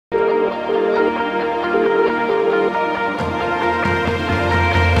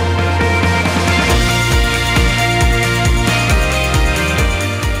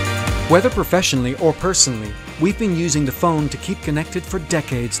Whether professionally or personally, we've been using the phone to keep connected for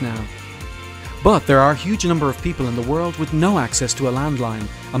decades now. But there are a huge number of people in the world with no access to a landline,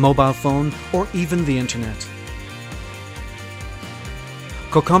 a mobile phone, or even the internet.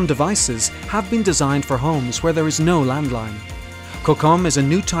 CoComm devices have been designed for homes where there is no landline. CoComm is a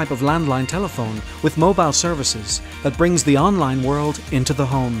new type of landline telephone with mobile services that brings the online world into the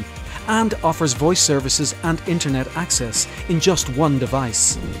home and offers voice services and internet access in just one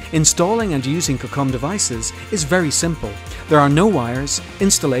device. Installing and using CoComm devices is very simple. There are no wires,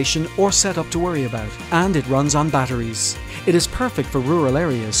 installation or setup to worry about, and it runs on batteries. It is perfect for rural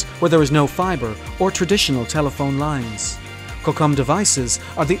areas where there is no fibre or traditional telephone lines. CoComm devices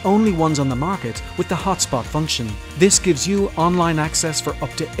are the only ones on the market with the Hotspot function. This gives you online access for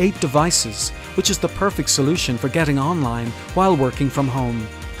up to 8 devices, which is the perfect solution for getting online while working from home.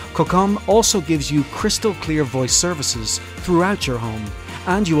 CoComm also gives you crystal clear voice services throughout your home,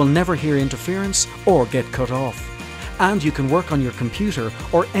 and you will never hear interference or get cut off. And you can work on your computer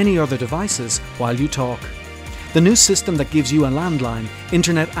or any other devices while you talk. The new system that gives you a landline,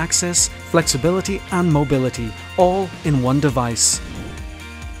 internet access, flexibility and mobility, all in one device.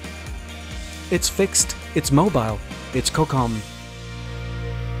 It's fixed, it's mobile, it's CoComm.